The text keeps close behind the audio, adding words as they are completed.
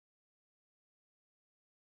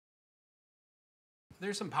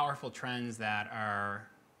there's some powerful trends that are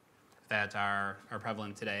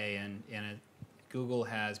prevalent today, and Google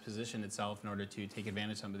has positioned itself in order to take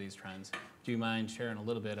advantage of some of these trends. Do you mind sharing a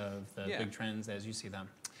little bit of the big trends as you see them?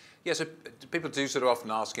 Yeah, so people do sort of often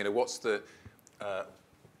ask, what's the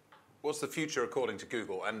future according to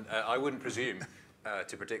Google? And I wouldn't presume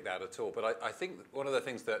to predict that at all. But I think one of the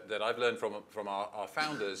things that I've learned from our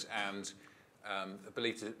founders and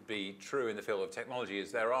believe to be true in the field of technology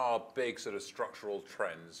is there are big sort of structural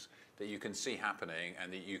trends that you can see happening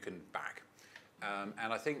and that you can back.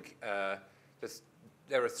 And I think there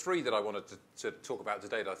are three that I wanted to talk about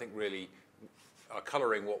today that I think really are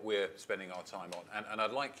colouring what we're spending our time on. And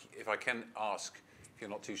I'd like, if I can ask, if you're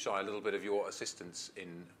not too shy, a little bit of your assistance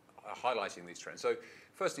in highlighting these trends. So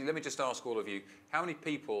firstly, let me just ask all of you, how many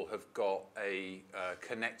people have got a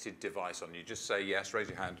connected device on you? Just say yes, raise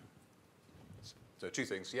your hand. So two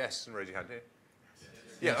things, yes, and raise your hand here.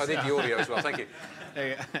 Yeah, I need the audio as well, thank you. There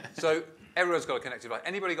you go. So everyone's got a connected device.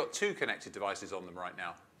 Anybody got two connected devices on them right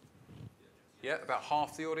now? Yeah, about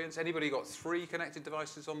half the audience. Anybody got three connected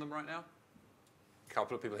devices on them right now? A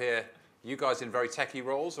couple of people here. You guys in very techie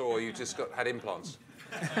roles, or you just had implants?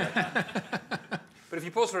 But if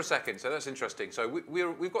you pause for a second, so that's interesting. So we've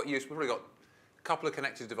probably got a couple of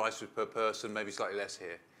connected devices per person, maybe slightly less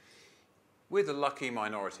here. We're the lucky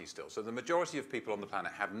minority still. So the majority of people on the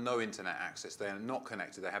planet have no internet access. They are not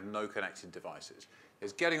connected. They have no connected devices.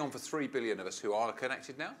 There's getting on for 3 billion of us who are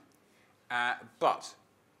connected now. But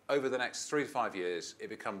over the next 3 to 5 years, it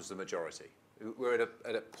becomes the majority. We're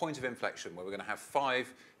at a point of inflection where we're going to have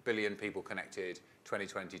 5 billion people connected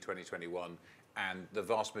 2020, 2021, and the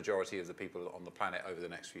vast majority of the people on the planet over the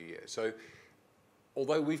next few years. So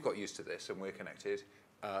although we've got used to this and we're connected,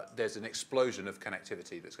 there's an explosion of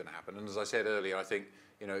connectivity that's going to happen. And as I said earlier, I think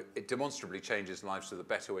it demonstrably changes lives for the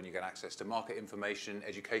better when you get access to market information,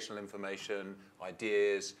 educational information,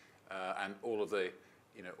 ideas, and all of the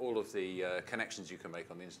connections you can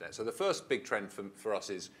make on the internet. So the first big trend for us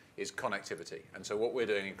is connectivity. And so what we're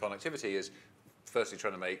doing in connectivity is firstly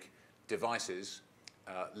trying to make devices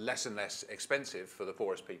less and less expensive for the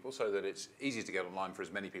poorest people so that it's easy to get online for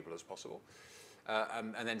as many people as possible.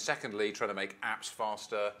 And then secondly, trying to make apps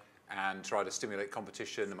faster and try to stimulate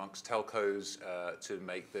competition amongst telcos to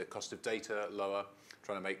make the cost of data lower,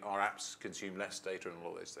 trying to make our apps consume less data and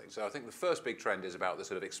all those things. So I think the first big trend is about the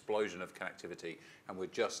sort of explosion of connectivity, and we're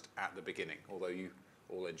just at the beginning, although you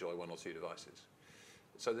all enjoy one or two devices.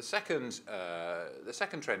 So the second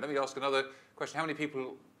trend, let me ask another question. How many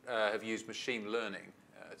people have used machine learning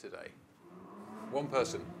today? One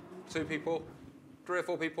person, 2 people, 3 or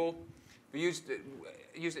 4 people? Have you used it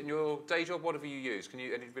in your day job? What have you used?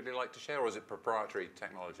 Anybody like to share, or is it proprietary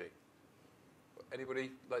technology?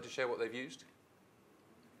 Anybody like to share what they've used?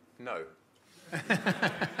 No.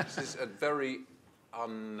 This is a very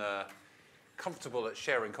uncomfortable at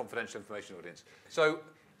sharing confidential information audience. So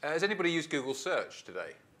has anybody used Google Search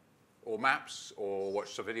today? Or Maps, or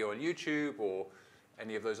watched a video on YouTube, or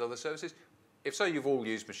any of those other services? If so, you've all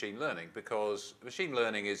used machine learning, because machine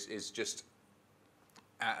learning is just,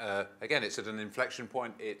 again, it's at an inflection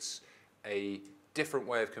point. It's a different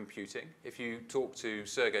way of computing. If you talk to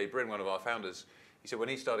Sergey Brin, one of our founders, he said when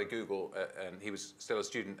he started Google, and he was still a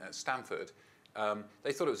student at Stanford,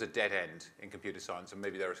 they thought it was a dead end in computer science, and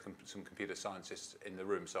maybe there are some computer scientists in the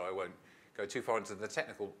room, so I won't go too far into the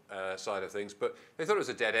technical side of things, but they thought it was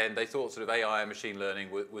a dead end. They thought sort of AI and machine learning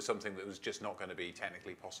was something that was just not going to be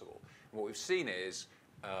technically possible. And what we've seen is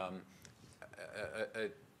a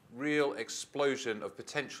real explosion of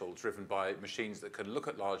potential driven by machines that can look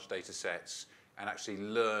at large data sets and actually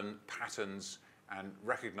learn patterns and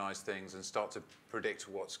recognize things and start to predict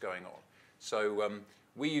what's going on. So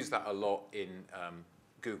we use that a lot in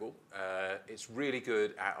Google. It's really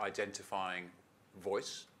good at identifying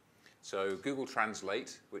voice. So Google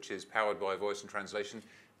Translate, which is powered by voice and translation,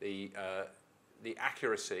 the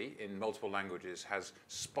accuracy in multiple languages has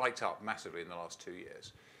spiked up massively in the last 2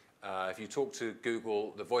 years. If you talk to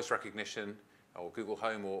Google, the voice recognition, or Google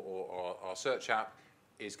Home, or our search app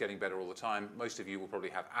is getting better all the time. Most of you will probably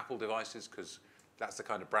have Apple devices, because that's the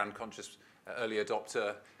kind of brand-conscious, early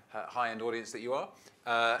adopter, high-end audience that you are.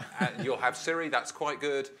 And you'll have Siri, that's quite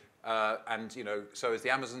good. And so is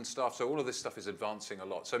the Amazon stuff. So all of this stuff is advancing a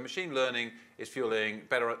lot. So machine learning is fueling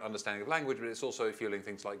better understanding of language, but it's also fueling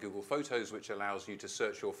things like Google Photos, which allows you to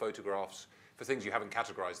search your photographs for things you haven't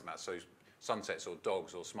categorized them as. So sunsets, or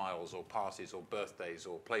dogs, or smiles, or parties, or birthdays,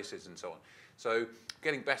 or places, and so on. So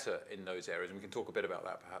getting better in those areas, and we can talk a bit about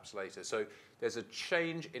that perhaps later. So there's a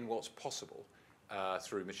change in what's possible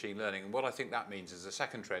through machine learning. And what I think that means is the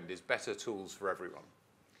second trend is better tools for everyone.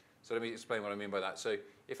 So let me explain what I mean by that. So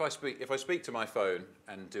if I speak to my phone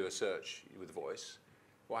and do a search with voice,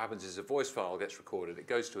 what happens is a voice file gets recorded, it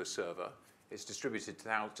goes to a server, it's distributed to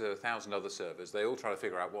 1,000 other servers. They all try to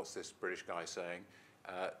figure out what's this British guy saying,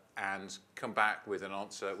 and come back with an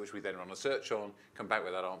answer, which we then run a search on, come back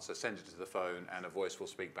with that answer, send it to the phone, and a voice will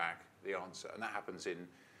speak back the answer. And that happens in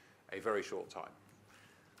a very short time.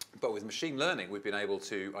 But with machine learning, we've been able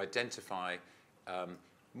to identify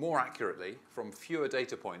more accurately from fewer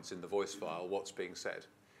data points in the voice file what's being said,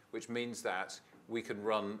 which means that we can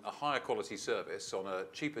run a higher quality service on a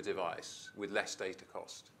cheaper device with less data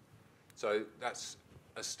cost. So that's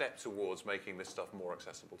a step towards making this stuff more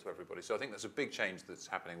accessible to everybody. So I think that's a big change that's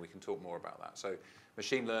happening. We can talk more about that. So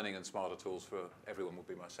machine learning and smarter tools for everyone will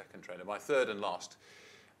be my second trend. And my third and last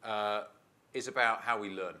is about how we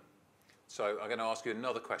learn. So I'm going to ask you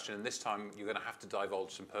another question, and this time you're going to have to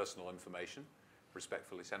divulge some personal information,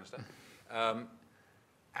 respectfully, Senator.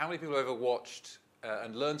 How many people have ever watched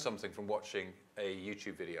and learned something from watching a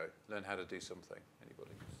YouTube video? Learn how to do something?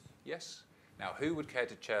 Anybody? Yes? Now, who would care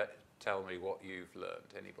to tell me what you've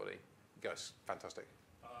learned? Anybody? Yes, fantastic.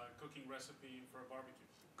 Cooking recipe for a barbecue.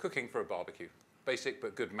 Cooking for a barbecue. Basic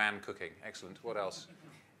but good man cooking. Excellent. What else?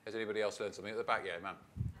 Has anybody else learned something at the back? Yeah, man.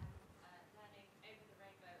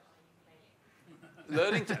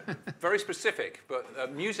 Learning, very specific,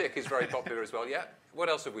 but music is very popular as well. Yeah. What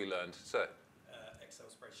else have we learned, sir? Excel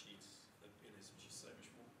spreadsheets, which is so much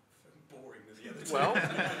more boring than the other two.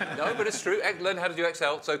 Well, no, but it's true. Learn how to do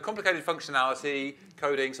Excel. So complicated functionality,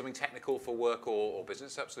 coding, something technical for work or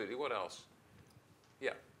business. Absolutely. What else?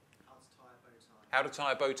 Yeah. How to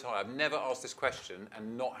tie a bow tie. I've never asked this question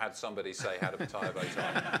and not had somebody say how to tie a bow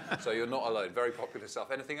tie. So you're not alone. Very popular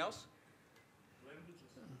stuff. Anything else?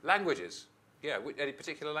 Languages. Yeah, any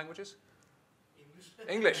particular languages?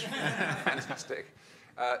 English. Fantastic.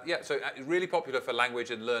 Yeah, so really popular for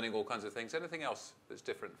language and learning all kinds of things. Anything else that's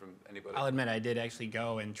different from anybody? I'll admit I did actually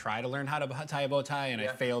go and try to learn how to tie a bow tie, and I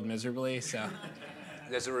failed miserably. So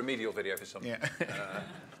there's a remedial video for something. Yeah.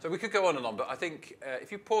 So we could go on and on, but I think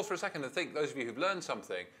if you pause for a second and think, those of you who've learned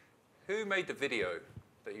something, who made the video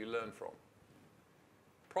that you learned from?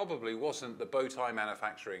 Probably wasn't the bow tie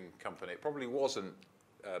manufacturing company. It probably wasn't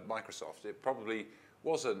Microsoft. It probably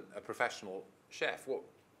wasn't a professional chef. In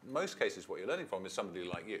most cases, what you're learning from is somebody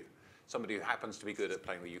like you, somebody who happens to be good at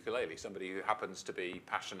playing the ukulele, somebody who happens to be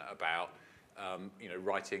passionate about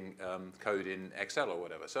writing code in Excel or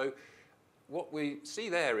whatever. So what we see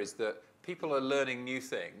there is that people are learning new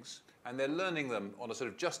things, and they're learning them on a sort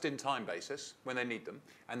of just-in-time basis when they need them,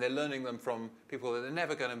 and they're learning them from people that they're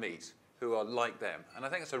never going to meet, who are like them. And I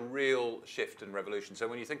think it's a real shift and revolution. So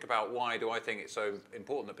when you think about why do I think it's so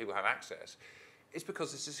important that people have access, it's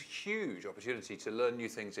because this is a huge opportunity to learn new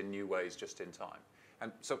things in new ways just in time.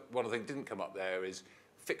 And so one of the things that didn't come up there is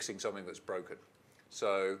fixing something that's broken.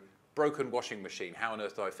 So broken washing machine, how on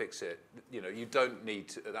earth do I fix it? You know, you don't need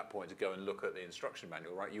to, at that point, to go and look at the instruction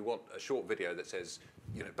manual, right? You want a short video that says,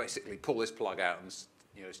 you know, basically pull this plug out and,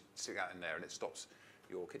 you know, stick that in there and it stops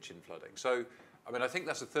your kitchen flooding. So I mean, I think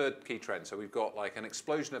that's the third key trend. So we've got like an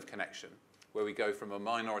explosion of connection where we go from a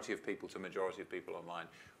minority of people to a majority of people online.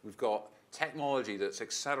 We've got technology that's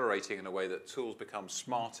accelerating in a way that tools become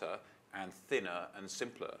smarter and thinner and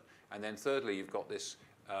simpler. And then thirdly, you've got this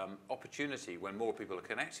opportunity when more people are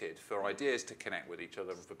connected for ideas to connect with each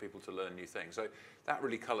other and for people to learn new things. So that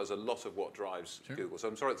really colours a lot of what drives Google. So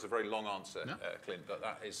I'm sorry it's a very long answer, Clint, but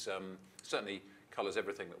that is certainly colours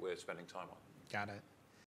everything that we're spending time on. Got it.